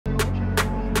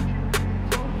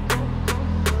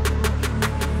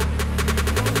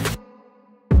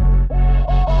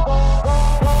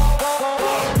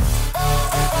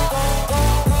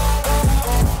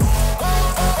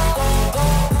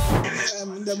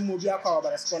movie about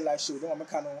the spotlight show. Don't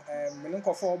make no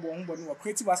melanko for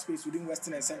creative space within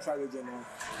Western and Central region.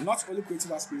 Not only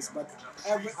creative space, but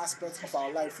every aspect of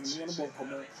our life. We want to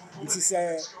come. It is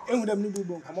when them new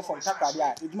people come from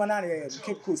Takadia. It man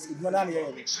Cape Coast. It man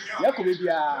here. Yeah, could be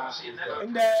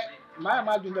in the my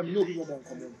imagine them no people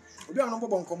come. We don't know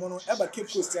about common ever Cape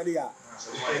Coast area.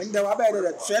 And there were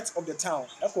the threat of the town.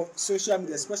 Social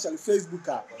media, especially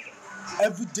Facebook.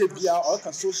 Every day, we are all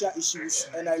social issues,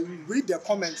 and I read the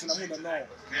comments, and I want to know.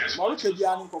 Maruke, we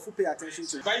are going to pay attention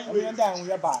to. We are down,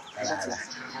 we are back.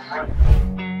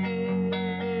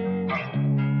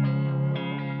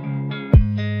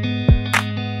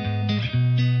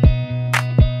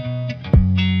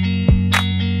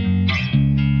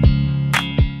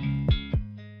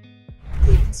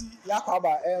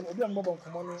 Yakaba, Obi and Bob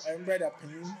Common, and Brother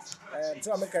Penny,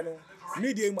 so I'm a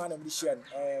media man of this year,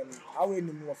 I will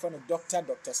know from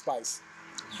Dr. Spice.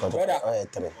 Brother,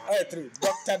 Dr.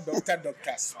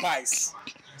 Spice.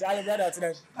 Tell brother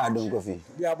today. I don't go for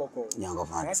Diaboko. Young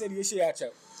of I said, you share.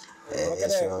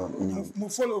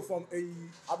 Follow from a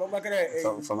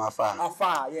from afar.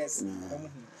 Afar, yes.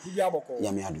 Diaboko.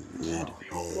 Yamiadu.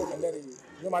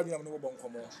 No matter no bon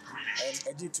come and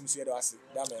a did to see the acid.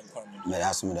 That man may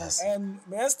I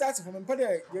start from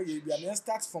may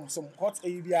start from some hot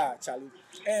ABR, Charlie.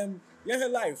 Yeah,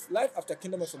 life after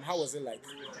Kingdom FM, how was it like?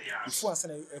 Before I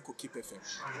send a keep FM.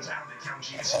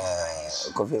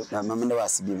 Kofy, my mother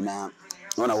was to be now.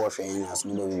 When I was in as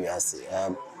no we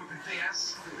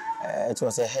it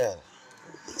was a hell.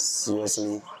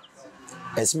 Seriously.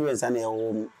 Experience and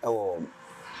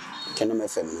Kingdom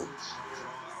FM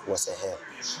was a hell.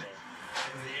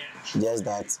 Just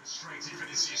that.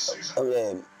 Oh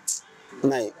yeah.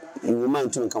 Now you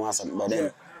mind to come outside, but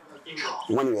then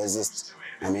when you exist,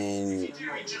 I mean,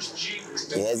 you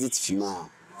exist female,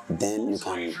 then you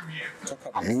can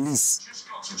at least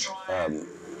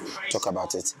talk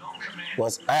about it.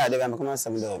 Because I had them come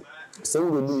outside with the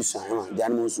same we do the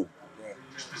animals.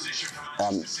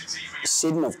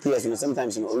 Shading of tears, you know,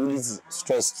 sometimes you know, really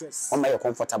stress, on my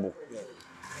comfortable.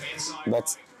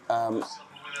 But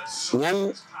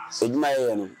when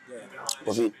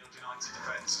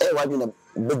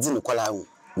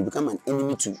you become an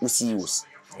enemy to CEOs.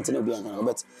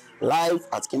 But life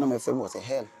at Kingdom FM was a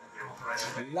hell.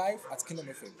 Life at Kingdom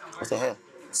FM was a hell.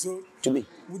 So, to me,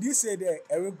 would you say that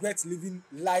I regret leaving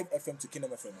Live FM to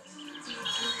Kingdom FM?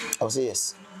 I would say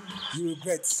yes. You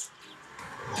regret?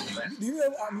 Do you know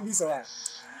what movie so?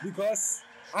 Because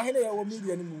I had a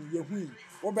media anymore.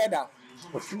 Or better.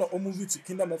 No, movie to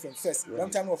Kingdom FM first. Long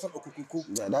time of Okukuku.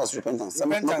 Yeah, that's repentance. To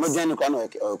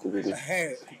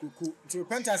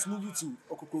repentance movie to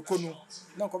Okukuku.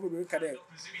 No,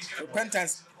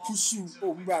 repentance push you.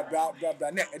 Oh, blah.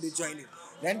 They joining.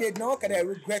 Then they know that I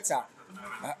regret her.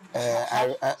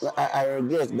 I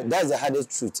regret, but that's the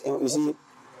hardest truth. You see,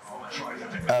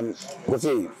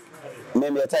 Kofy,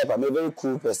 maybe a type. I'm a very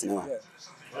cool person.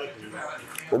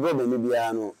 Maybe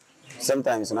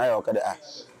sometimes when I walk at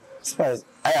suppose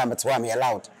I am at one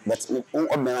allowed, but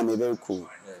I'm very cool.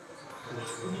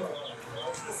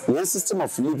 One system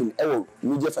of living,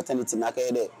 media fraternity,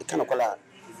 it kind of call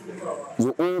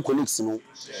your own colleagues, you know,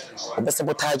 best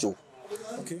sabotage you.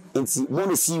 Okay. And want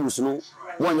to see you, know,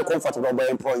 when you're comfortable by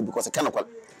employee because I cannot call.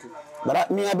 But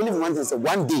I believe one thing is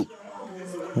one day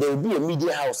there will be a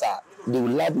media house, they will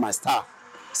like my star,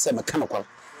 say mechanical.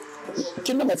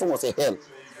 Kingdom FM was a hell.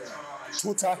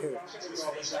 Total hell.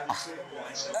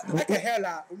 Like a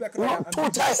hell,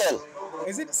 total hell.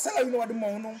 Is it salary no the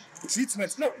money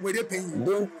treatment? No, where they paying you?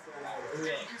 Don't.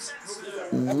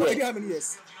 How many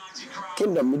years?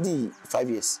 Kingdom, me 5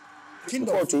 years.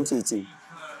 Kingdom. Before 2018.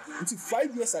 Until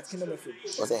 5 years at Kingdom FM.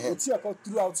 What's a hell? What you call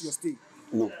throughout your stay?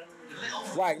 No.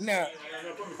 Why now?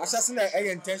 Assassin a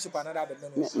internship another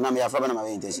but no. No, me have problem my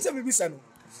internship. Tell me this one.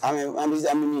 I'm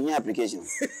in your application.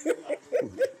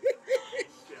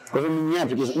 Because I'm in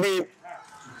application. Me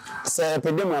say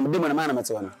pedem am dem na man am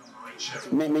one.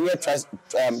 Me try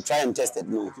and test it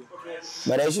no.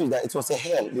 But the issue is that it was a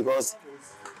hell because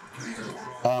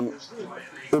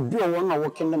obi won na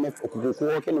working na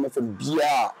working na for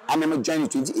bia am join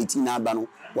 2018 na ba no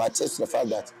wa test the fact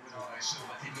that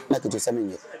like it was 7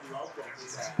 years.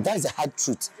 That is the hard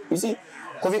truth. You see,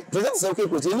 present is okay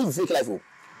because you live a fake life.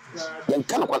 Then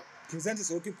kind of present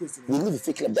is okay because you live a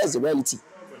fake life. That's the reality.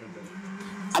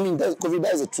 I mean, that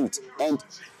is the truth. And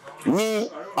me,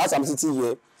 as I'm sitting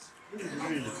here,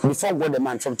 before God the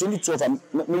man, from 2012, I'm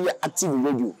active in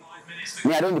radio.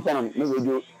 Me, I don't depend on my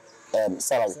radio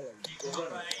salary.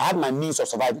 I had my means of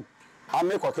surviving. I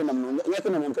make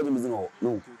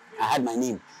no. I had my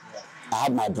name. I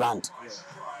had my brand.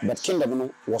 But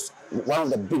Kingdom was one of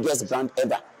the biggest brand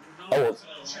ever. Oh,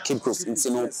 Cape Coast in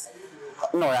Sino.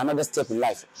 No, another step in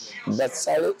life. But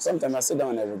sometimes I sit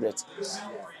down and I regret.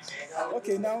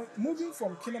 Okay, now moving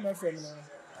from Kingdom FM,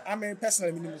 I mean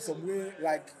personally, meaning some way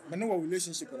like my no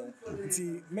relationship,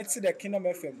 until met the Kingdom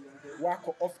FM work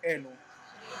off air, no.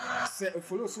 Say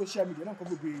follow social media, no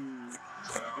could be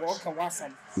walk and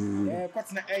wasam.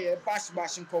 Partner a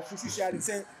bashing coffee,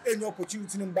 say any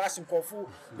opportunity in bashing coffee,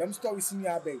 them stories in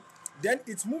your bay. Then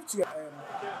it's moved to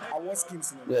award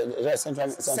schemes. Yeah, Central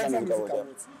Music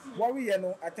Awards. What we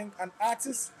know, I think an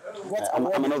artist got I'm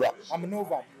an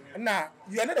over. Now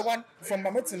you're not the one from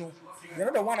Mametino. You're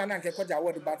not the one and I can quite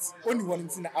award, but only one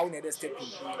in the out there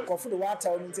stepping. Coffee the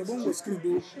water in the boom school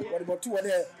do what about two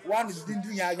other one is didn't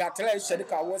do your tell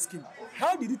Shadika award scheme.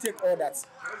 How did you take all that?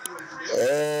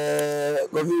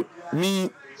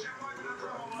 Me,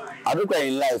 I look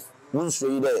in life, won't show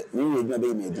you there, me with my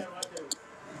baby.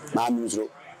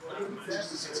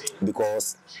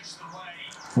 Because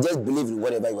just believe in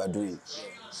whatever you are doing.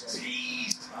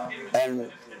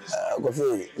 And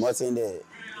Kofy, what's in there?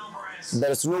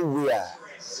 There's no way.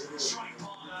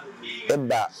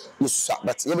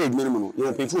 But you minimum, you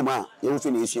will pay for man, you will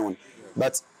finish one.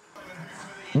 But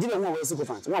didn't know where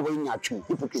sycophants, one way in your true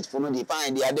hypocrites for no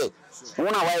define the other.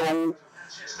 One hour,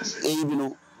 you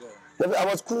know. I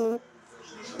was cool.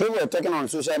 People were talking on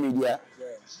social media.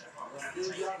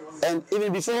 And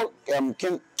even before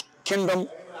Kingdom,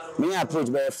 me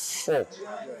approached by 4.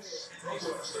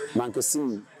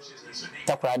 Mankasim,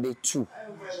 Takrade 2,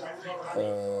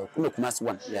 Kumas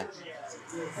 1, yeah.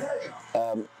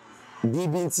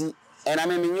 BBT, and I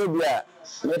mean, you'll be a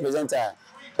representative.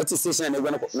 It's a station and they're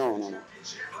going to no.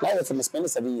 Like for me, spending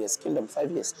 7 years, Kingdom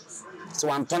 5 years. So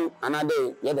I'm telling another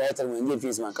day, yeah, the item when you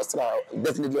give my customer,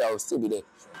 definitely I will still be there.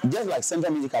 Just like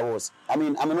Central Music Awards. I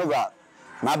mean, I'm an over.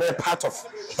 My be part of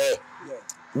her.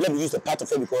 Let me use the part of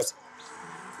her because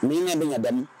me and being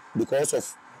them because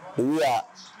of the way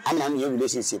I'm in your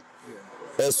relationship.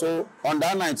 So on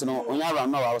that night, you know, when you are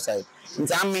now outside,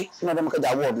 it's me, you know, them get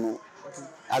the award, no.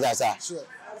 As I say, Sure.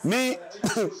 Me,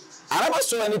 I never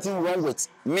saw anything wrong with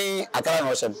me. I can't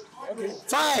watch them.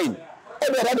 Fine.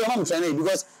 I don't training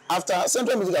because after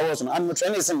Central Music Awards, I'm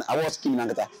training in awards scheme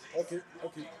nangata. Okay.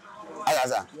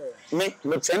 As I say, me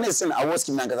training in awards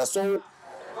scheme nangata. So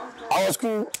I was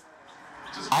cool.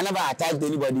 I never attacked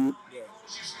anybody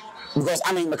because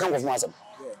I mean, I can't go for myself.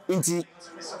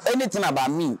 Anything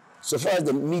about me, so far as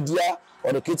the media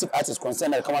or the creative artist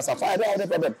concerned, I come as a fire, I don't have a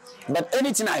problem. But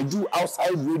anything I do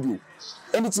outside radio,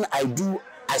 anything I do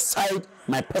aside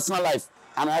my personal life,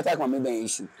 and I attack my maybe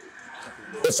issue.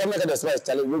 If something like that,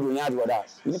 tell you, you have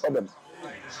no problem.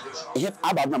 If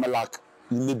about my lack,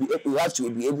 you have to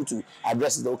be able to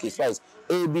address it. Okay, first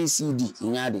A, B, C, D,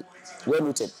 well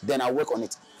noted. Then I work on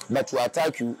it. But to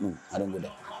attack you, no, I don't go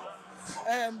there.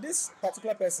 This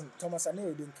particular person, Thomas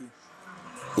Aneo Dinky,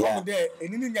 there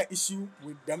any issue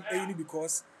with them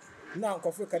because now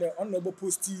Kofy Kade honorable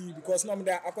postie because now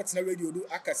that I got radio do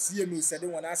I can see me said they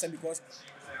want to answer because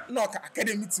no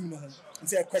academy team no.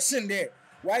 It's a question there.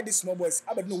 Why these small boys?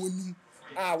 I don't know when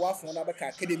what from another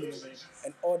academy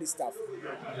and all this stuff.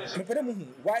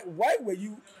 Why were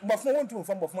you? My phone went to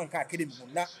from one academy,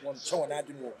 not one show and I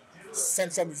do know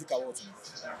Central Music Awards.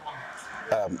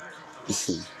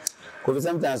 Because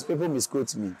sometimes people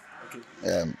misquote me.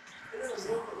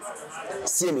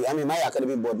 See me, I mean my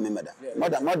academy board member. More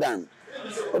than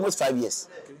almost 5 years.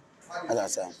 As I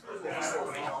say.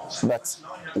 But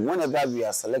whenever we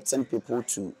are selecting people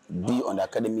to be on the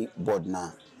academy board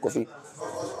now, Kofy,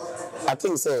 I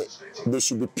think say there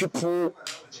should be people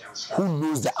who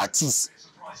knows the artists,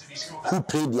 who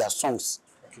play their songs.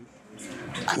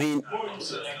 I mean,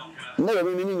 never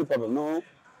meaning any problem. No,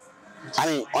 I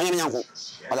mean,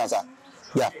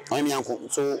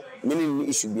 so meaning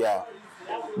it should be a.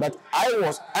 But I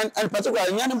was, and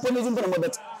particularly,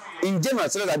 but in general,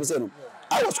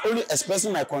 I was only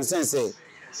expressing my concern. Say,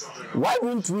 why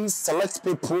won't we select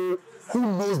people who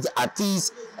knows the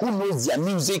artists, who knows their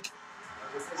music?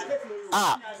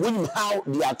 When how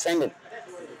they are trending.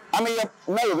 I mean,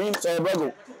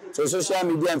 so social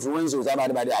media influencers about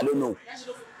it, I don't know.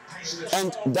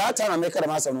 And that time I make a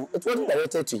master, it wasn't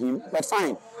directed to him, but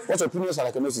fine. What's your opinions are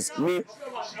like a notice? Me,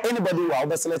 anybody who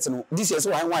are selecting this is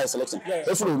why I selection.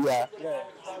 If we are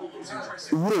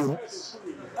room.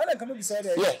 I can be said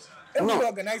yeah. Every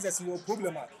organizers will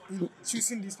problem in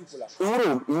choosing these people.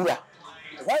 Room, yeah.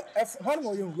 Why how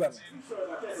more you run?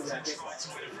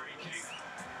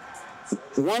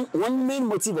 One main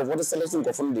motive of what the selection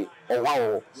go from the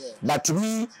wow. But to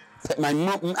me, my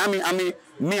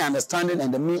me understanding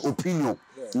and the me opinion,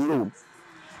 you know,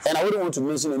 And I wouldn't want to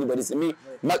mention anybody. Say me,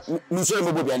 but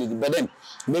then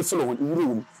may follow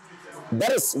room.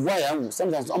 That is why I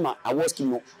sometimes I was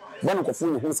king. One of the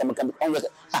who some can be on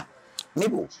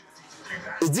maybe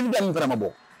it's different than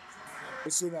Pramabo.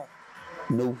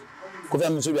 No, Kofy,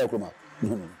 I'm sorry,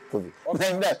 no, Kofy.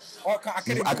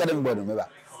 Academic board, remember.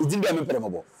 It's different than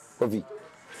Pramabo. Kofy.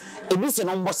 It is a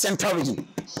number central region.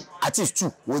 At least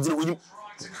two. Was it?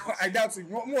 I doubt it.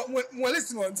 More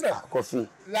listen on Kofy.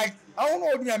 Like I don't know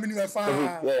what I mean.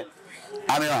 Yeah.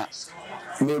 I mean,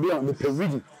 maybe on the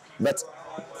region, but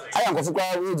I am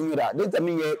Kofy. We do that. Don't tell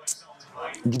me get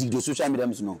the social media.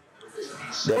 No.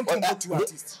 Two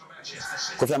artists.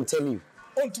 Kofy, I'm telling you.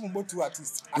 On two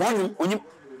artists.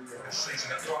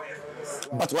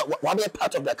 But what be a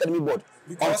part of the academy board?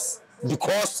 Because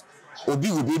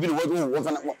Obi will be able to one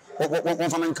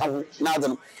from come now.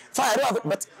 Fine,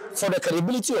 but for the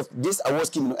credibility of this award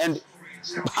scheme and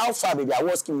how far the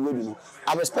award scheme will, you know,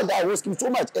 I respect the award scheme so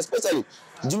much, especially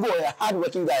Jingo, a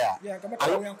hard-working guy.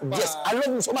 Yes, I love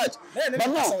him so much. But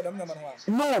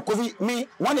no, Kofy, me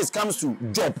when it comes to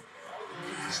job,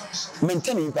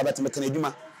 maintaining but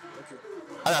Metaneduma.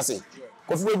 As I say,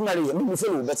 Kofy me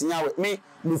follow, but now me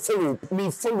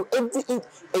follow everything.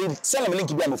 Sell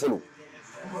link be follow.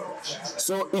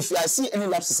 So if I see any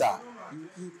lapses,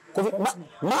 then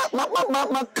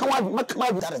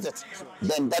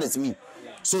that is me.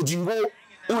 So Jingo,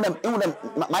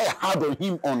 my hard on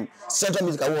him on Central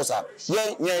Music Awards.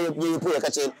 Yeah, put a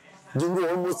catch. Jingo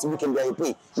almost weekend where you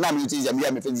play. Now me it is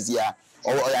me this year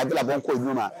or I build a bonko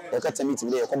room. I catch a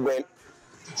meeting there.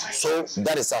 So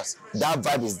that is us. That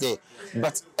vibe is there.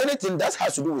 But anything that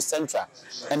has to do with Central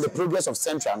and the progress of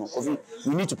Central,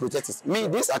 we need to protect it. Me,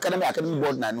 this academy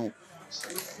board now,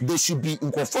 they should be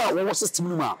in control of our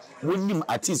system. When him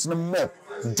artists no more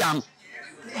damn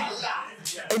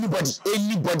anybody.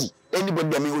 I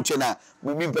mean, which na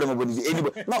we mean anybody.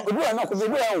 No, we are not.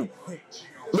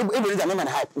 Everybody that man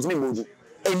hype. It's me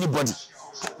anybody.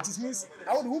 It means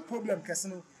our whole problem,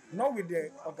 Casino. Not with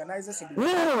the organizers.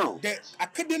 No. The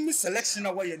academy selection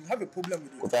away, you have a problem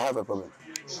with it. If I have a problem.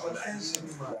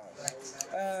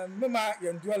 Mama,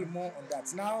 you dwell more on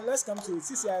that. Now let's come to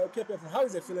CCI KPFM. How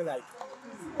is it feeling like?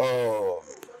 Oh,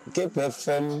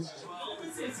 KPFM.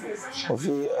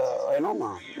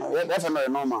 Normal. Definitely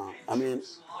normal. I mean,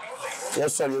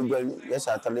 yes, sir, you're going. Yes,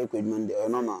 I tell you,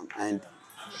 normal, and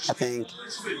I think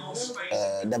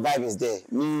the vibe is there.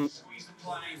 Me.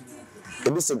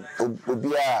 Ebise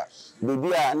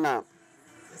obia na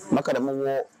makada mo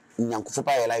nyankofo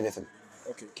pa live FM.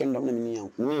 Okay. Kingdom na mi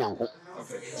nyanko.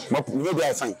 But you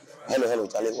be fine. Hello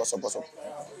Charlie, what's up?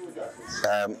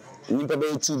 Nimpa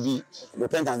be to be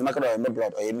repentance makada or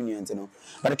blood or you know.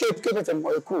 But keep FM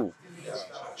cool.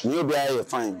 You be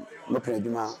fine. No plan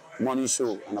morning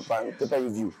show and a paper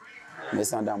review. Me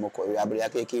stand down mo ko we abri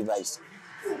akeke vibes.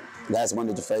 That's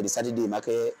Monday to Friday, Saturday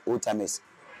make old timers.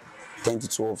 10 to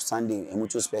 12 Sunday, a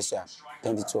mutual special.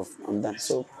 10 to 12, I'm done.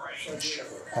 So,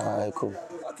 cool.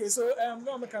 Okay, so now I'm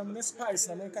going Spice.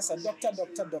 I'm going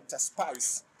to Dr.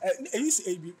 Spice. I used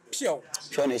to be Pure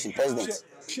Nation President.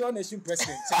 Pure Nation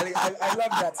President. Charlie, I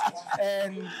love that.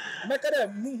 And make a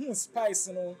Spice,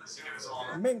 you know.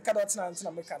 Men cannot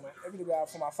answer everywhere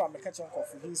from our farm. Catch on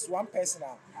Kofy. He's one person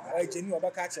now. I genuinely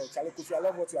about catch Charlie Kofy. I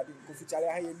love what you are doing. Kofy Charlie,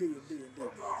 how you doing?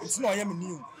 It's not I am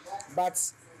new,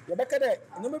 but. Yabakade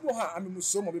nyamebo ha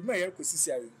amemuso mo be me yere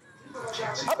kwesisi ayi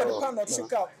aba the pan not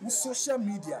check out with social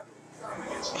media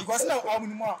because now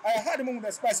I had the moment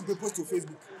that Spice be post to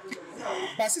Facebook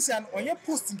but since on your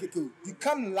posting you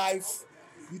come live,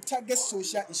 you target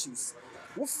social issues.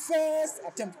 What first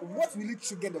attempt, what really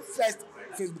triggered the first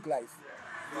Facebook live?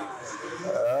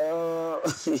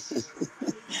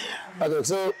 Okay,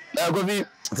 so Kofy,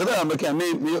 today I'm making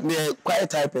me a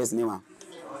quiet type person now.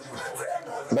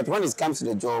 But when it comes to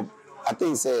the job, I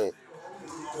think say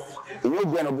you will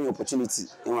be an opportunity.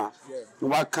 You know,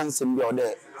 what can somebody out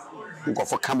there go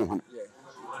for come on?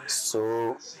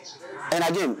 So, and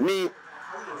again, me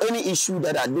any issue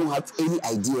that I don't have any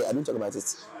idea, I don't talk about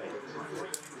it.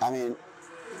 I mean,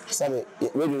 sorry,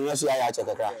 radio see I check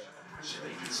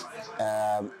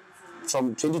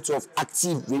from 2012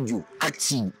 active radio,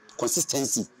 active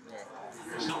consistency.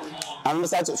 I'm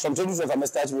start from 2012. I'm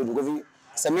start radio. Go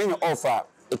some main offer.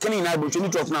 It can in able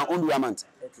 2012 now on the amount.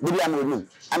 Baby, I'm room.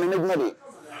 I mean, maybe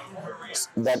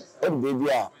that baby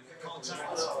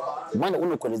when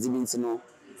the quality no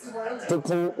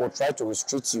people will try to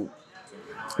restrict you.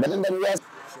 But then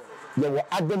there were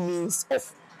other means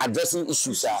of addressing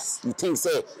issues. You think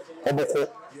say oboko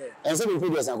and some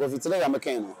people just go fit like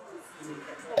American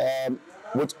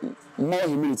with more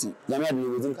humility.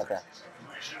 Within Kakra.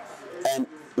 And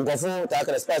ngofo ta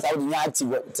ka space out the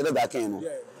active to that can no.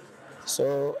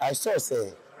 So I saw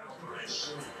say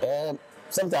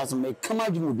sometimes me come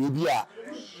out you baby a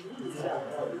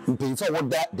mpin for what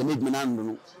that the make me nan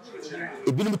no.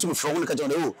 E bi no to from no ka je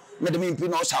no me the me mpin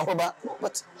no sha hoba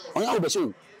but on ya wo be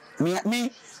show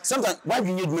me sometimes why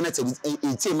you need minutes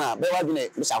a team ah be why you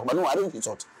me sha hoba no I don't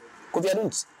insult. Kofi I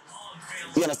don't.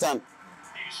 You understand?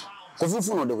 Kofi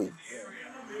fu no the way.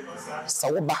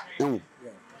 Sawoba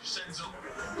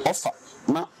offer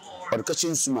ma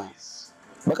education suma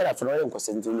bakara for royal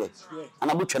consent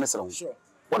ana bo twene sere ho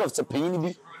what of the pain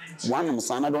bi one am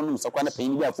sana don no sakwa na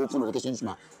pain bi afofu no education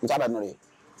suma nta ba no re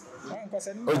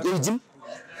o jim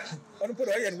on put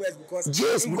oil in west because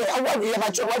yes because I want you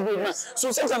have what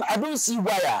so sometimes I don't see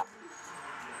why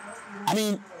I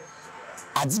mean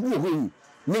adibu ho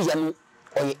me ya no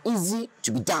or easy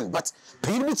to be done but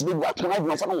pain bi to be what can I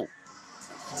do for no.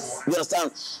 You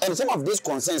understand? And some of these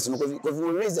concerns, because we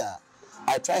raise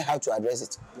I try how to address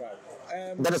it.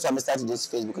 Right. That is why I started this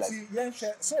Facebook Live. See,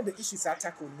 some of the issues are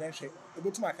tackled.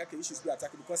 About my issues be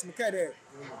attacked because me care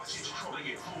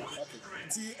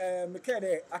see, me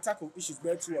care attack issues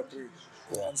be 2 or 3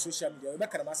 on social media. We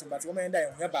make a massive, but women die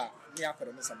on your bar. Me after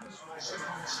them something.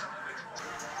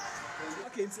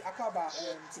 Okay, see, I cover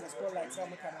to the spotlight. So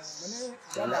I'm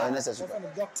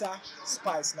Dr.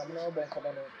 Spice. Na me no bon come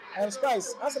on.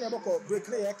 Spice, as an about break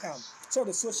lay come. So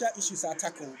the social issues are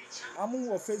tackled. I'm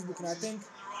on Facebook and I think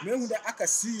maybe the aka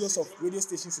CEOs of radio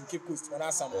stations in Cape Coast on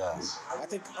Assam. I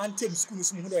think Anthem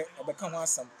schools who they become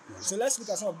Assam. So let's look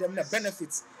at some of them the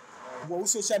benefits. What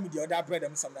social media that bread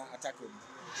them some attacking.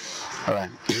 All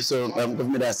right. So give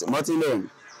me that. Martin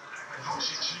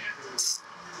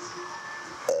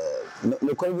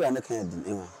no call we are not kind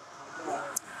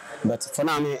but for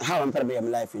now how I'm probably my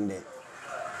life in there.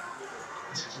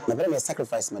 My brother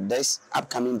sacrifice my days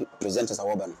upcoming presenters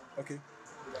are urban. Okay.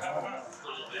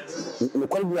 No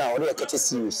call we are already catch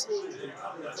serious.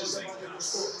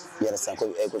 Yes, I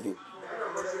could.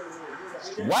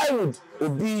 Why would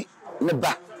Obi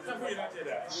Neba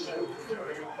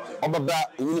Obaba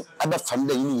you other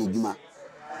family you need Juma?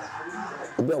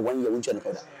 Obi 1 year winch and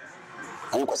powder.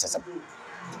 I don't question.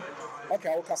 Okay,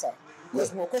 I will kasa.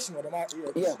 There's more question with the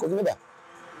yeah, because remember,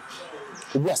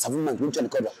 we are 7 months, which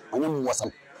and cover. I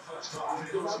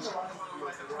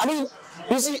mean,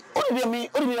 you see, only me,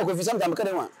 sometimes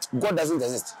God doesn't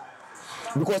exist.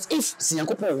 Because if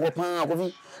Siankopo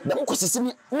Wapa, the Uncle system,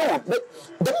 no, but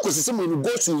the Uncle system will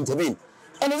go to intervene.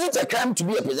 And is it a crime to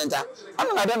be a presenter?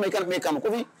 I'm not going to make a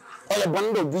coffee or a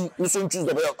bundle of you soon choose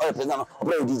the presenter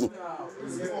or DJ.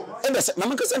 And the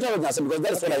Namaka Central because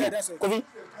that's what I know.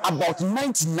 About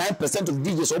 99% of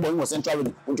DJs over was central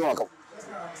with Unjaka.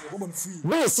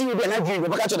 We see you then agree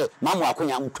with the Mamma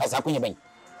Kunya Kasakunya Bank.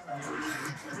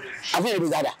 I think it is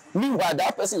that. Meanwhile,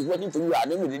 that person is working for you. I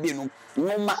don't know,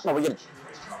 no matter what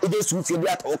it is to feel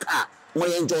that or car. When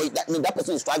you enjoy that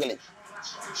person is struggling.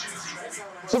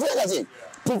 So, what I say,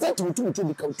 present to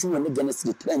become 2 and against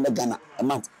the trend of Ghana a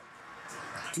month.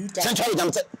 Central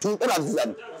Jam 3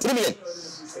 million.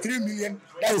 3 million.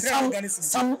 And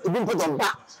some even put on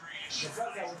back.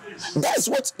 That's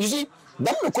what you see.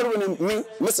 That no call when me,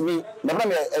 miss me,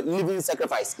 never a living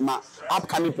sacrifice. My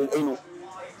upcoming, you know.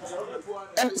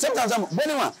 And sometimes I'm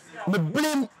me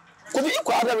blame. Could you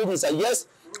equal other regions? Yes,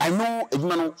 I know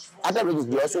other regions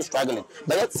they also struggling,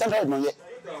 but yet central is not yet.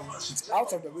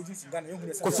 Out of the regions in Ghana,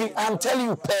 Kofi, I'm telling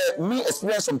you, me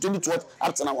experience from 2012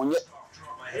 up to now on yet.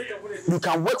 You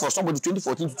can work for somebody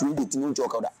 2014 to 2018 to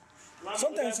talk about that.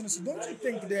 Sometimes don't you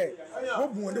think that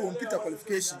what when they won't pick a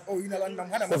qualification or you know I'm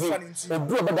had a fun into that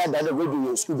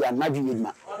radio school they are not doing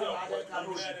it.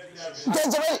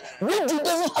 Radio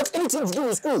doesn't have anything to do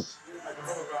with school.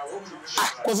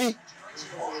 Kofi,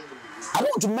 I don't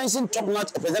want to mention top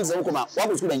notch representatives who come out. What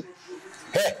was school then?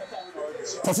 Hey,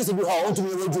 Professor Buha, I want to be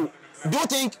radio. Do you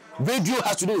think radio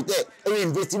has to do with that?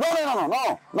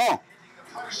 No.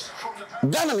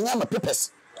 Ghana me nyama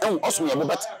papers and also me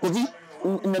but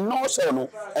in the no ceremony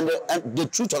and the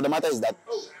truth of the matter is that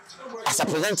as a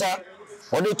presenter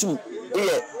or they too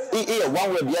one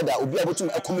way or the other will be able to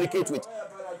communicate with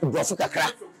Africa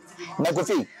crack. But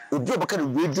Kofi,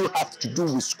 radio have to do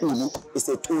with school no? It's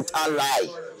a total lie.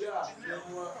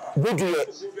 Radio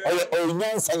or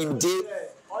young saying day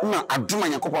na aduma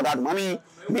nyakopo that mommy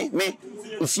me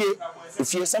if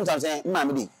you sometimes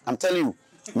I'm telling you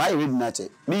my reading nature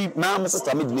me my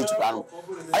sister me delete plan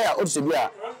aya also be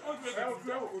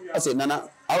I say nana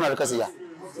I want to say ya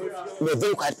I'm a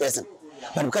very quiet person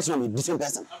but because I'm a different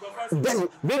person then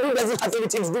radio doesn't have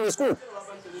anything to do with school.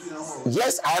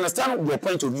 Yes, I understand your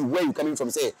point of view where you coming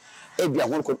from say hey be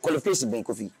one qualification by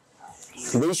Kofi.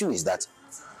 The issue is that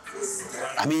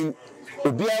I mean,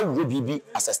 Obia will be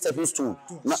as a stepping stone.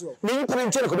 Many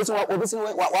parents tell us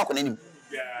what on him.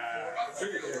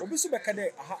 It's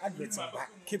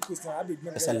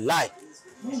a lie.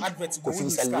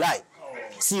 It's a lie.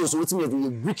 See, you so to be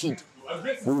wicked.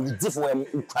 We will be different.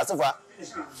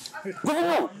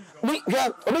 No, we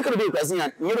have a little bit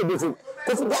of never before.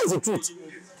 Because that is the truth.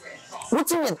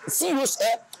 What's in serious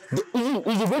the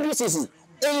individual citizens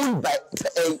owned by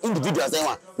individuals,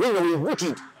 we were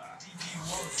wicked.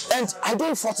 And I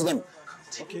don't fault them.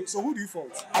 Okay, so who do you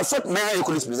fault? I fought many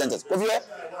police presenters. Over here,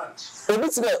 a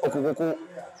bit of Okoko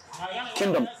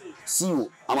Kingdom, CEO,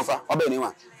 Amafa,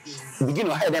 Obeniwa, begin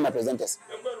to hire them as presenters.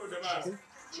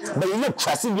 But you know,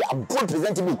 trusting you a board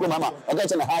presenting me, Mama, I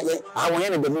got a high, I want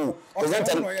to be moved.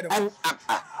 Presenting and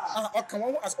come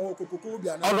on as Okoko,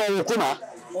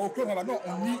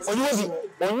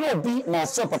 be my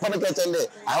son, Papa, I want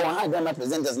to hire them as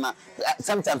presenters now.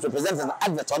 Sometimes the presenters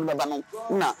advert on Babano.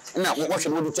 Now, what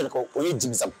should we check or you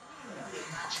Jim some?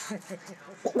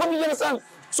 What do you understand?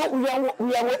 So we are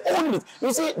on it.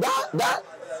 You see, that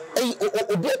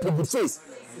a good face.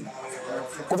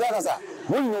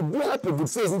 When you build up a good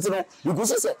face, you could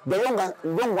say the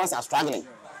wrong ones are struggling.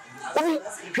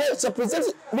 So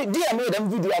present dear made them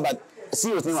video about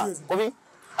seriously.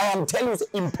 I am telling you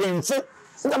in painful.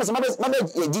 Sometimes my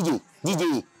DJ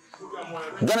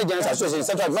Ghana General Association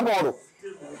Central number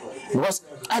because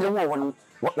I don't know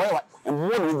what and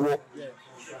more will go.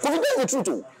 That's the truth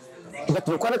too. But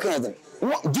you can't them.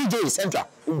 DJ Central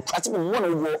in practice one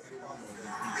will go.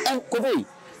 And Kofi,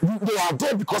 they are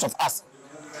there because of us.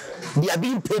 They are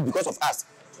being paid because of us.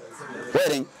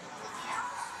 Wedding.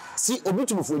 See,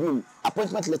 Obitu for you,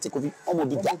 appointment letter Kofi,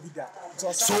 Omobida.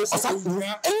 So,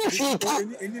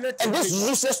 anything, and this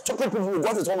useless stupid people who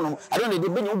got this woman, I don't know,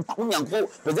 they've been young,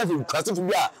 presenting Christopher to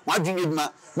be what do you need,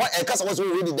 what a customer was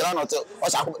already down or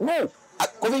no,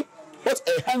 Kofi, what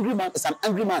a hungry man is an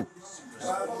angry man.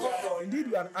 Indeed,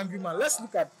 you are an angry man. Let's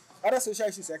look at other social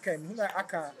issues. I can,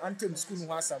 Anthem school who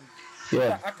has some.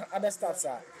 Yeah. Other staffs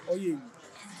are. Oh yeah.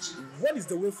 What is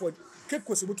the way forward? Keep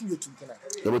possible to you.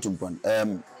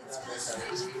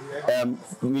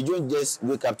 We don't just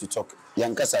wake up to talk.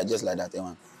 Youngsters are just like that,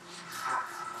 man.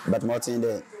 But Martin,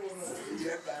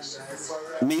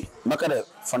 me, Makada,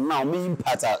 for now, me in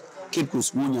Pata, keep to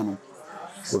school, you know.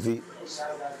 Kofi,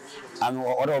 I'm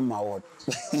order of my word.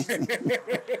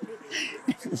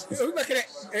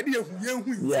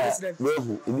 Yeah,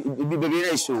 it be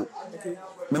very show.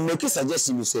 Me make a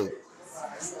suggestion, you say.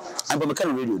 I'm from a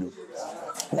kind of radio.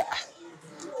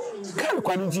 Can't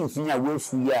qualify for your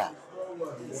free.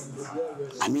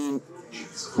 I mean,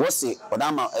 what's it? But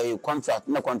I'm a contract,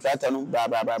 no contract, no blah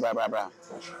blah blah blah blah blah.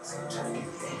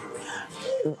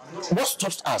 What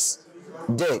stops us?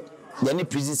 There need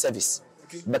prison service.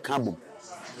 Back you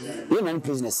know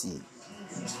prisoners here.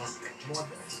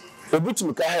 Obi to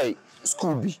make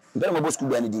school be. Better about school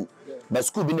be anything. But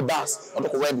school be in the bus. Or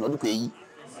the wedding or the pay.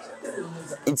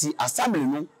 It's assembly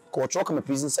no. Culture come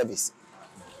prison service.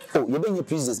 Oh, you been your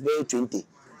prisoners be 20.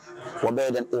 Or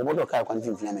better than what do I can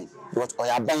feel because I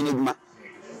are buying it.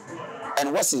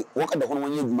 And what's it? What the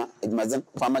one you it mustn't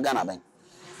from a Ghana bank.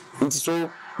 So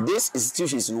this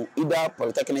institutions, you know, either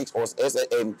polytechnics or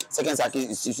second circuit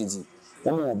institutions.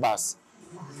 One more bus.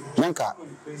 One car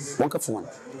for one.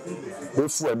 Go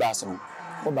for a bus.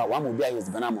 About one will be a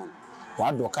banana.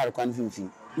 What do I can feel?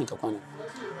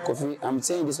 Kofi, I'm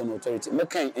saying this on authority.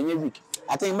 McCain, any week.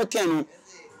 I think McCain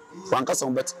one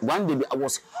custom, but one day I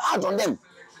was hard on them.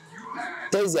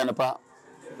 Thursday and a part,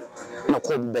 no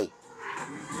Kobe Bay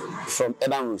from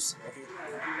Eban Rose.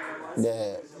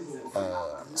 The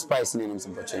spice names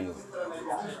in Portugal.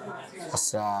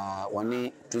 As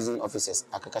one prison officers,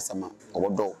 Akakasama, or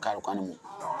Bodo, Karukanamo.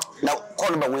 Now,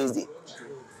 call about Wednesday.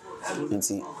 And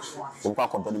see, we'll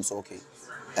pack up them so okay.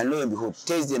 And lo and behold,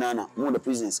 Thursday, Nana, one of the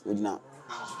prisons would now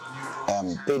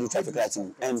pay the traffic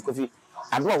lighting and Kofi.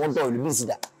 I don't want to visit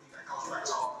that.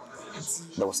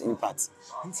 There was impact.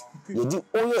 You did,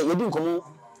 oh yeah, you didn't come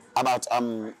about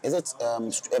is it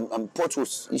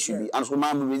portals issue be and so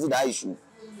man visit that issue.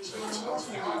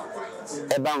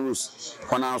 Eban Rose,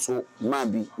 one also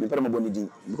man be me put my body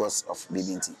because of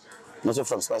BBNT. Not so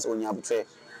from spice only betray.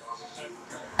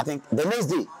 I think the next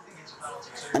day,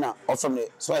 and or from the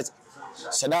spice,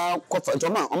 shutdown Kofy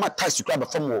Jesse on my tax to grab a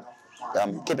from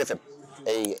KPFM,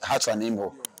 a hatch and name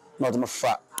not my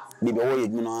fat. Baby, oh, you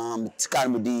know,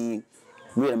 can be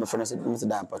we are my friends.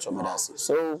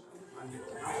 So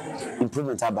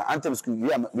improvement about Anthem school.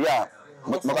 We are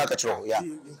Makakacho, yeah.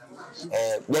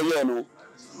 You know,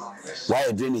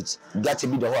 why drainage? Got to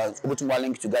be the whole. Open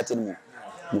link to get in.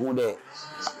 You know, the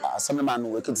assembly man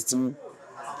working to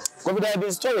Kofi, there have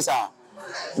been stories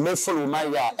may follow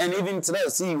my and even today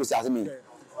see you as me.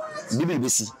 Bibi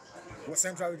Besi.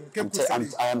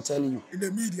 I am telling you. In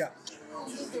the media.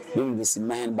 Bibi Besi,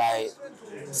 man, by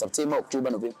September,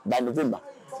 October, November, by November.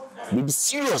 Be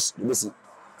serious, Besi.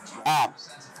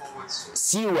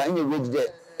 See you in your way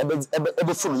there.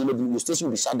 Every phone your station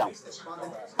will be shut down.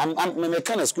 I'm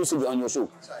kind of exclusive on your show.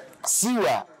 See you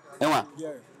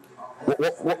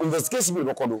what investigation will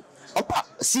record.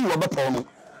 See you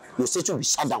your station will be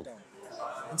shut down.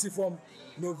 Until from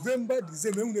November,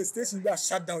 December, when the station will be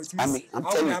shut down. I'm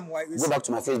telling you, go back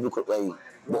to my Facebook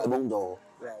door.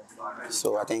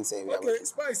 So I think say okay,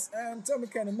 Spice, tell me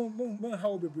kind of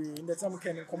how be in the time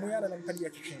can come and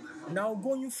now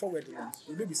going forward,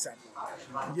 it will be sad.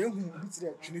 You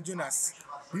who Jonas,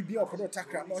 we be a product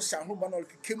attacker, no shadow banal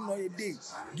came no a day.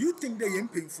 Do you think they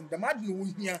ain't paying from the mad no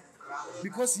here?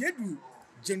 Because you do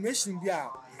generation we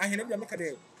are, I never make a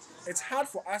day. It's hard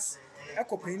for us,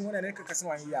 echo paying one and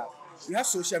customer here. We have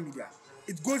social media,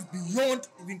 it goes beyond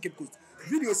even Cape Coast.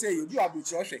 Video say you do have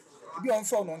with your shake, you be on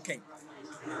phone on King.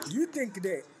 Do you think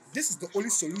that this is the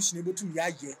only solution able to be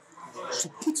here to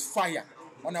put fire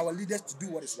on our leaders to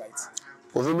do what is right?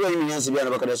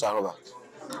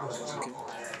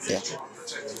 Yeah.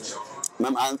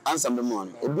 Ma'am, answer the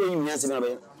morning.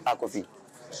 Kofy.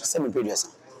 Semi producer.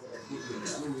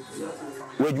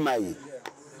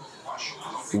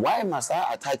 Why must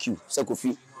I attack you, Sir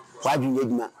Kofy? Why do you need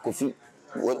Kofy?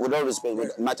 With all respect,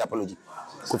 with much apology.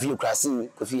 Kofy, you crashing,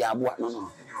 Kofy, Abu,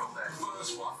 no.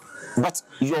 But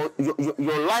your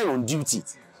line on duty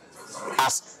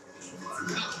as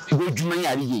Wejumani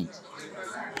Ari.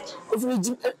 If you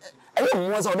I am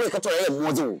more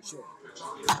than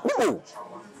no.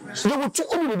 There were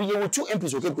two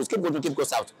MPs who keep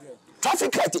goes out.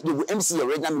 Traffic light they will MC a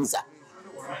regular minister.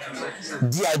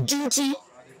 Their duty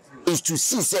is to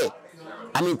see say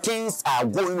things are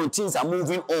going on, things are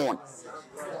moving on.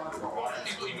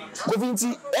 Government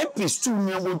MPs too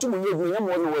near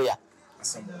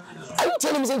are you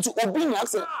telling me to obey me?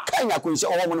 Kind of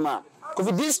question or woman man?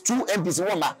 Because these two MPs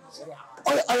woman,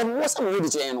 I am most of the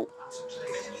channel.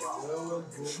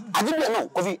 I didn't know.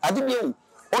 Coffee, I didn't know.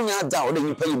 Only I doubt that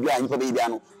you pay behind baby.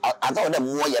 I thought them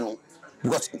more,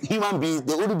 because human beings,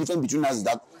 the only difference between us is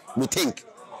that we think.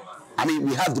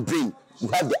 We have the brain, we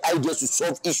have the ideas to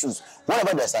solve issues.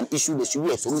 Whenever there's an issue, there should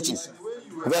be a solution.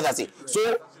 That's it.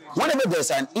 So, whenever there's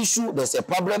an issue, there's a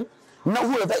problem. Now,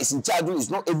 whoever is in charge is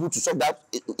not able to solve that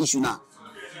issue now.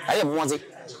 I am one thing.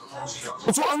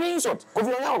 So, I mean, so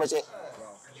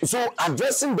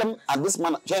addressing them at this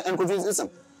manner, and Kofy,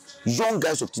 listen, young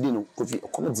guys of today, no, Kofy,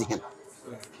 come to him.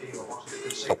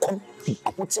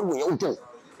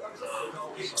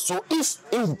 So, if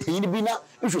in Pinibina,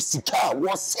 if you seek out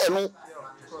what's selling,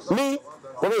 me,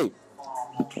 okay,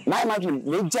 my imagine,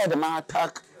 major the man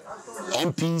attack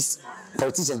MPs,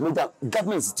 politicians,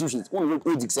 government institutions, only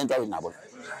look central in our.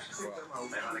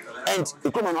 And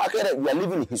the common market, we are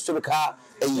living in historical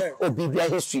BBI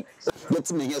history.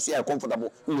 Getting here so you are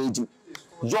comfortable in aging.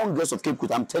 Young girls of Cape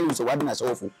Coast, I'm telling you, so what is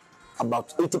awful.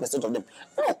 About 80% of them.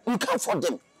 No, you can't afford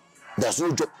them. There's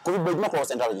no job. Could be not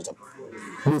central job.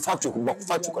 We factory. What's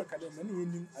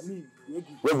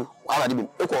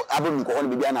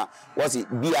it?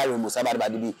 BRM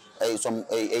Musabadi some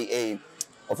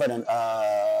offending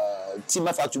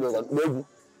timber factory. And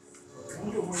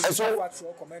so,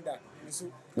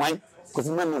 why? Because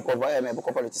the man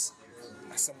cover politics.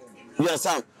 You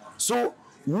understand? So,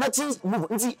 nothing move.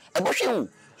 Abortion.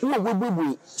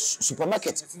 No,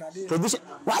 supermarket provision.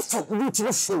 What for? We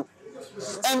to full.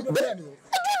 And I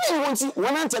don't want to.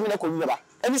 One time, I could remember.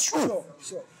 And it's true.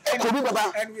 Sure. And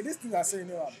with this thing I say,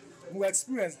 we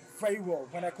experienced very well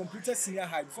when I completed senior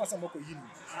high before some of uni.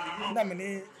 I'm in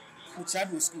a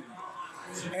school.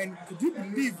 And could you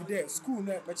believe there, school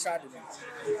not my child?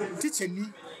 Teacher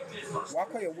me,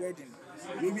 walk away a wedding.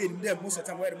 We be there most of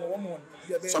the time where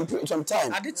the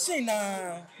sometime. I did say,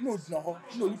 no, you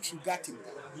got him.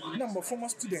 Number former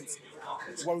students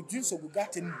were doing so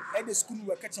Bugatin at the school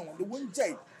were catching on the one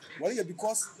day. Well,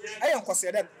 because I am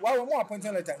considered why one more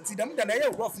appointment letter. See them that I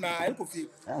am rough now. I Kofy.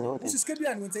 This is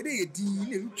Kabian when say they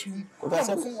dean tune.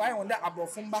 Why on that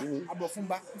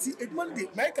Abofumba. See, it Monday,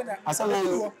 American. The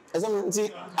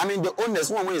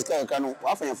oldest one is Kano.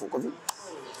 Often for Kofy.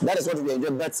 That is what we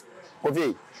enjoy. But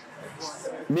Kofy,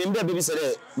 baby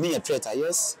said, me a traitor,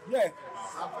 yes? Yeah.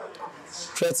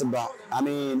 Traitor, but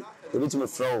the ultimate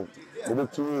flow.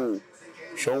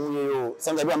 Show you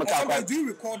sometimes do you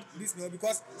record this now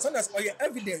because sometimes all your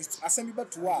evidence assembly back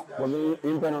to work.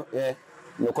 Yeah,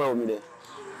 no call me there.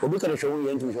 We can show you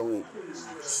into show you.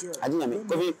 Sure. I didn't mean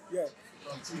Kofy. Yeah.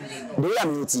 The way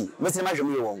I'm eating, Mr. Major,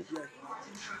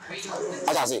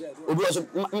 as I say,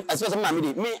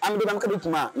 especially me, I'm the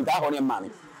Mamma in that honey mammy.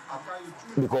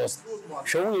 Because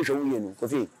showing you,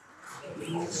 Kofy.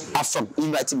 After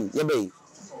inviting me, yeah, babe.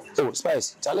 Oh,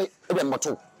 Spice, Charlie, even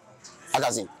Mato. As I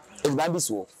say, it's my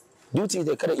business. Do you think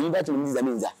they can invite me? That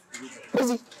means that.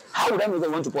 How would I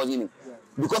even want to pause in?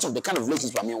 Because of the kind of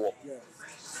relationship I'm in.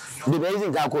 The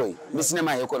raising Gakoi, the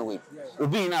cinema economy,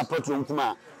 being in a patron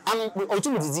Kuma, and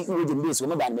ultimately with this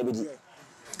woman bad baby.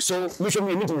 So, we should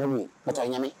be meeting him, but I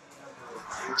am.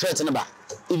 Church in the back.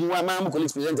 If you want my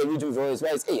colleagues present a YouTube for his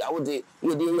wife, hey, I would say,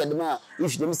 you deal with the man,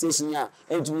 if you station here,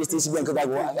 and to the station because I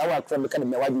work from the kind of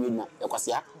my wife,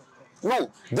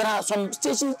 no, there are some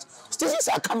stations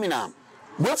are coming up.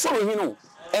 We're following, you know,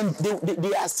 and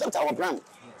they accept our plan.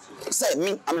 Say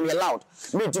me, I'm allowed.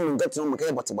 Me to get to know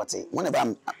but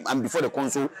whenever I'm before the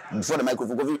console, before the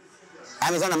microphone,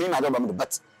 I'm my job,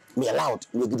 but me allowed,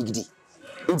 me giddy.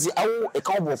 It's a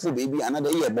cowboy for baby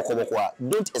another year, boko.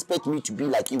 Don't expect me to be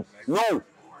like you. No,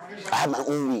 I have my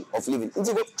own way of living. It's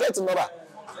a good try to know.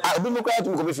 I'll be more quiet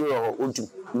to go before your own too.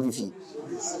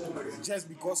 Just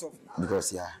because of.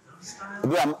 Because yeah.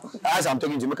 As I'm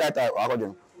talking to me, I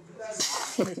go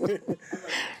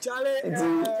Charlie,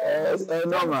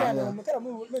 normal.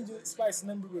 Spice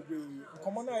number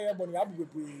come on, I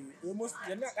almost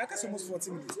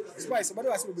 40 minutes. Spice, but I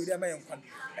was with my own.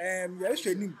 Yes,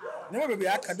 you never be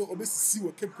I can do see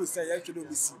what kept say yesterday,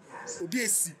 see,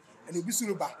 and you'll be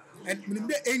suitable. And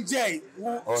enjoy.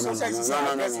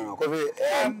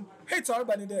 Hey, to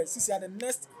everybody there, see the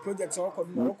next project or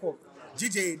called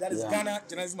GJ, that is Ghana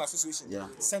Journalism Association,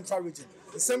 Central Region.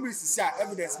 The same is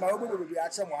evidence, my own will be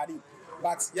actually,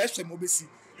 but yes,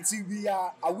 we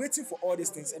are awaiting for all these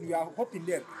things and we are hoping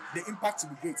that the impact will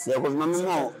be great. Yeah,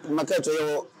 because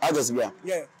August,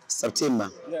 yeah,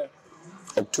 September, yeah,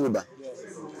 October,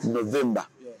 November.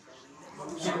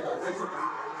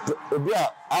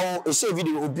 I'll show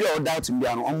video will be all doubt in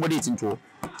Biano on what it's into.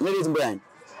 Let it behind.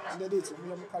 The date on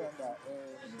the calendar,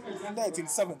 and that is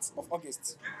 7th of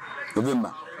August.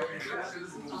 November.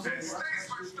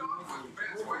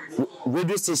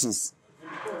 Radio stations.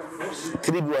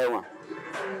 3 boy.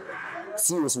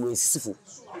 Serious way siful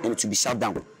and it will be shut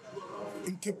down.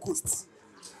 In Cape Coast.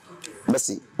 Let's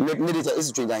see. Later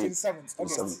is 27th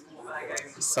August.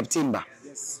 September.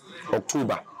 Yes.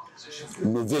 October.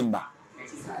 November.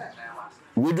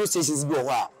 Radio stations go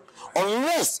wow.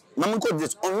 Unless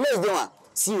unless they want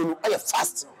see you all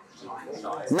fast.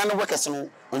 None of workers on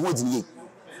what's in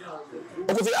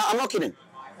okay, I'm not kidding.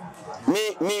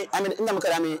 Me, I mean, in the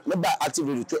academy,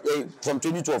 actively from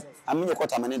 2012. I'm in your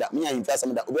quarter man that me and first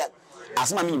that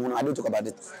as my minimum, I don't talk about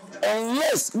it.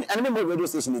 Unless I remember radio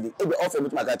station it be offer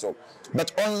with my catch-up.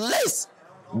 But unless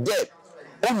there,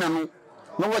 no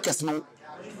workers no,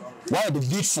 why the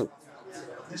beautiful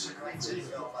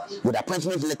with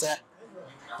appointment letter,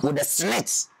 with the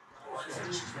snacks.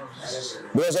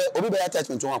 Because Obi be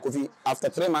attachment to one Kofy after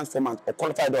 3 months, 4 months, or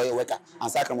qualified or worker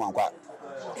and sacred one.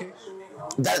 Okay.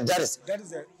 That is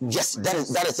it. Yes,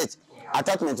 that is it.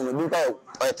 Attachment to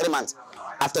the 3 months.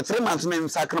 After 3 months, men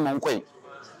sacred one coin.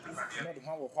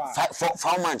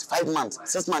 5 months,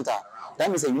 6 months. That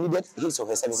means you needed his or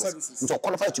her services. So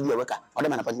qualified to be a worker or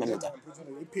the appointment letter.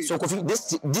 So Kofy,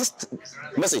 this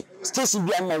message, stay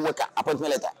CBI worker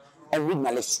appointment letter and read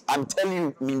my list. I'm telling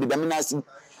you, in the dominance.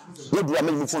 You do a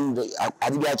make phone the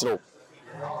Adigatro.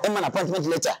 An appointment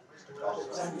letter.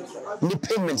 The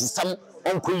payment is some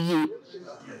uncle you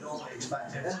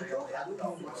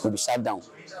will be shut down.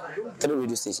 3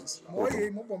 radio stations.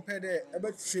 Okay,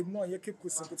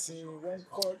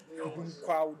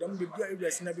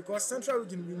 because Central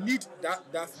Region we need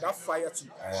that fire to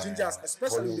change us,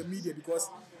 especially the media because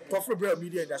Kofy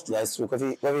media industry. Yes,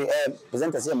 Kofy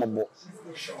presenters here.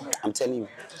 I'm telling you.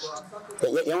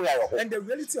 And the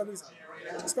reality of it is,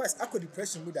 Spice, I could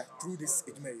depression with that through this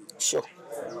age. Sure.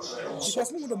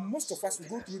 Because most of us will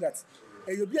go through that.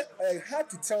 And you'll be hard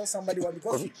to tell somebody what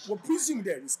because we presume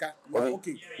there is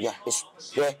okay. Yeah,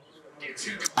 yeah.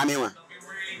 I mean,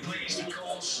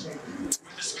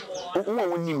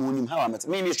 how I'm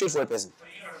me a straightforward person.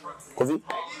 Kofy.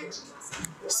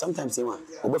 Sometimes you want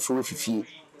over for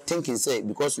thinking say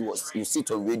because you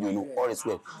sit on radio, you know all is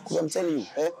well. I'm telling you,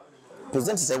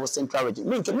 presenters was Central Region.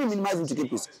 Me minimizing to keep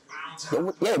this.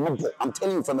 Yeah, I'm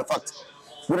telling you from the fact.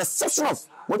 With a exception of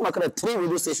what my 3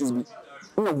 radio stations be,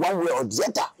 you know, one way or the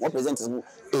other, what presenters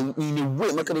in a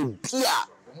way make it beer.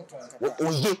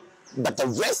 But the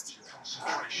rest,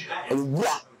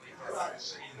 yeah.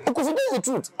 Because it is the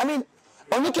truth. I mean,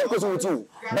 only keep question with you.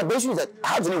 But the issue is that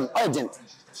how to know urgent.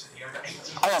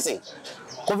 As I say,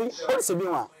 Kofy, what is the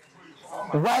one?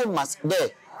 why must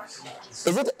there?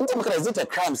 Is it a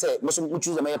crime? Say, must we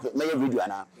choose a mayor video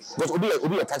now? But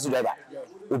obi a taxi driver,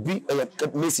 obi a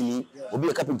mason, obi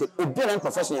a carpenter, obi a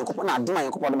professional,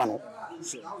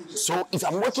 so if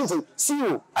I'm working for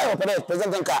CEO, I have a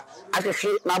president I can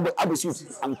share now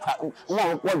abuse and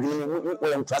what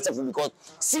trusted because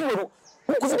CEO,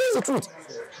 because it is the truth.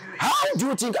 How do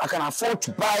you think I can afford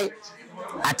to buy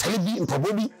a television in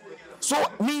Pobobi? So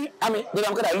me, I'm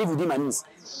gonna live within my means.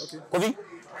 Okay.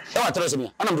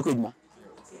 Kofy, I'm not doing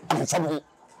I'm trouble.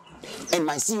 And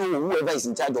my CEO, whoever is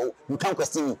in charge, you can't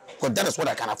question me because that is what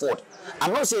I can afford.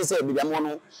 I'm not saying,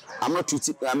 I'm not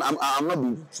treated, I'm not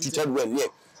being treated well here.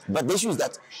 But the issue is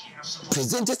that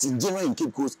presenters in general in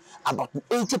Cape Coast about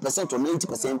 80% or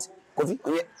 90%. Kofy,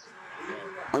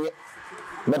 on it.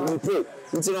 But we pray.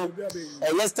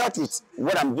 Let's start with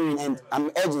what I'm doing, and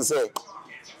I'm urging say,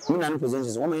 me and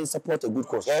presenters, women support a good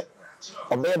cause. Yeah,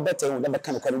 or better than that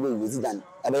kind of quality with than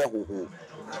a better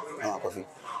Kofy.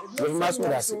 We must be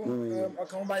that.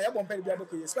 Come by your bumpy bible.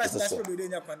 Spice that's what we do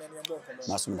in your panel.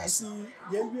 See,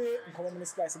 you come on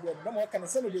spice. No more can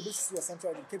some of the business was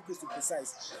central in Cape Coast to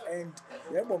precise. And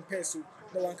your bumpy so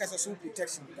no one can so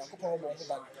protection.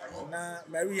 Now,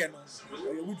 Mariano,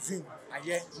 you would think, I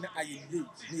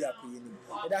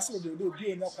that's what we do.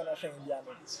 Be enough for nothing.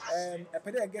 A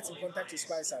pedagogue gets in contact with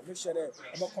Spicer. Make sure that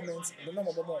about comments, the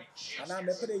number of more. And I'm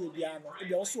a pedagogue.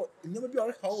 It also never be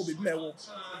all how we know.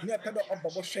 Near pedal of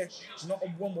Bobo Share, not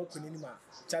of one open anymore.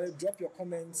 Charlie, drop your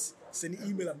comments, send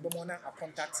email and Bomona are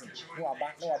contacting. No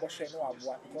about share, no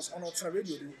about because on our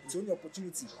radio, it's only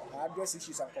opportunity. I address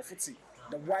issues and for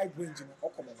the wide range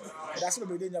of common. That's what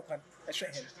we do in your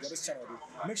this channel.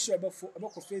 Make sure about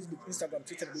Facebook, Instagram,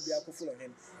 Twitter, maybe I'll follow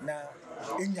him. Now,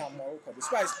 in your Morocco.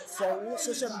 Despite for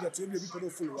social media to be people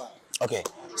follow. Okay,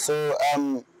 so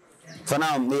for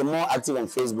now, we're more active on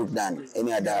Facebook than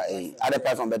any other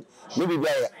platform, but maybe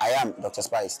I am Dr.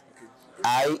 Spice.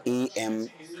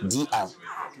 IAMDR.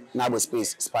 Now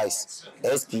space Spice.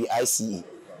 SPICE.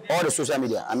 All the social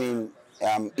media. I mean,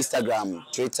 Instagram,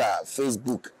 Twitter,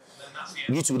 Facebook,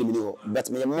 YouTube the video, but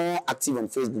we are more active on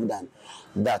Facebook than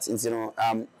that.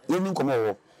 And even come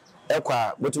over,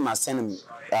 go to my send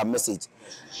message.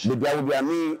 Baby, I will be a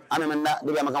me, I'm not,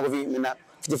 baby, I'm a Kofy,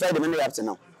 55 minutes after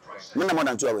now. More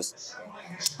than 2 hours.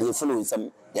 You follow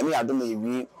some, Yami, I don't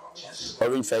know,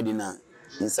 Orange Friday now.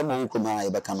 In some who come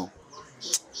out, Bacano.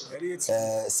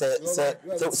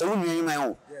 So you my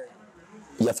own.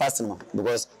 You're fasting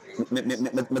because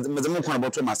the more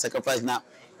about my sacrifice now.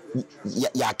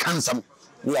 Yeah, can't some.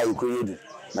 Yeah, you create it.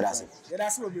 But that's it.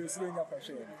 That's what we're seeing.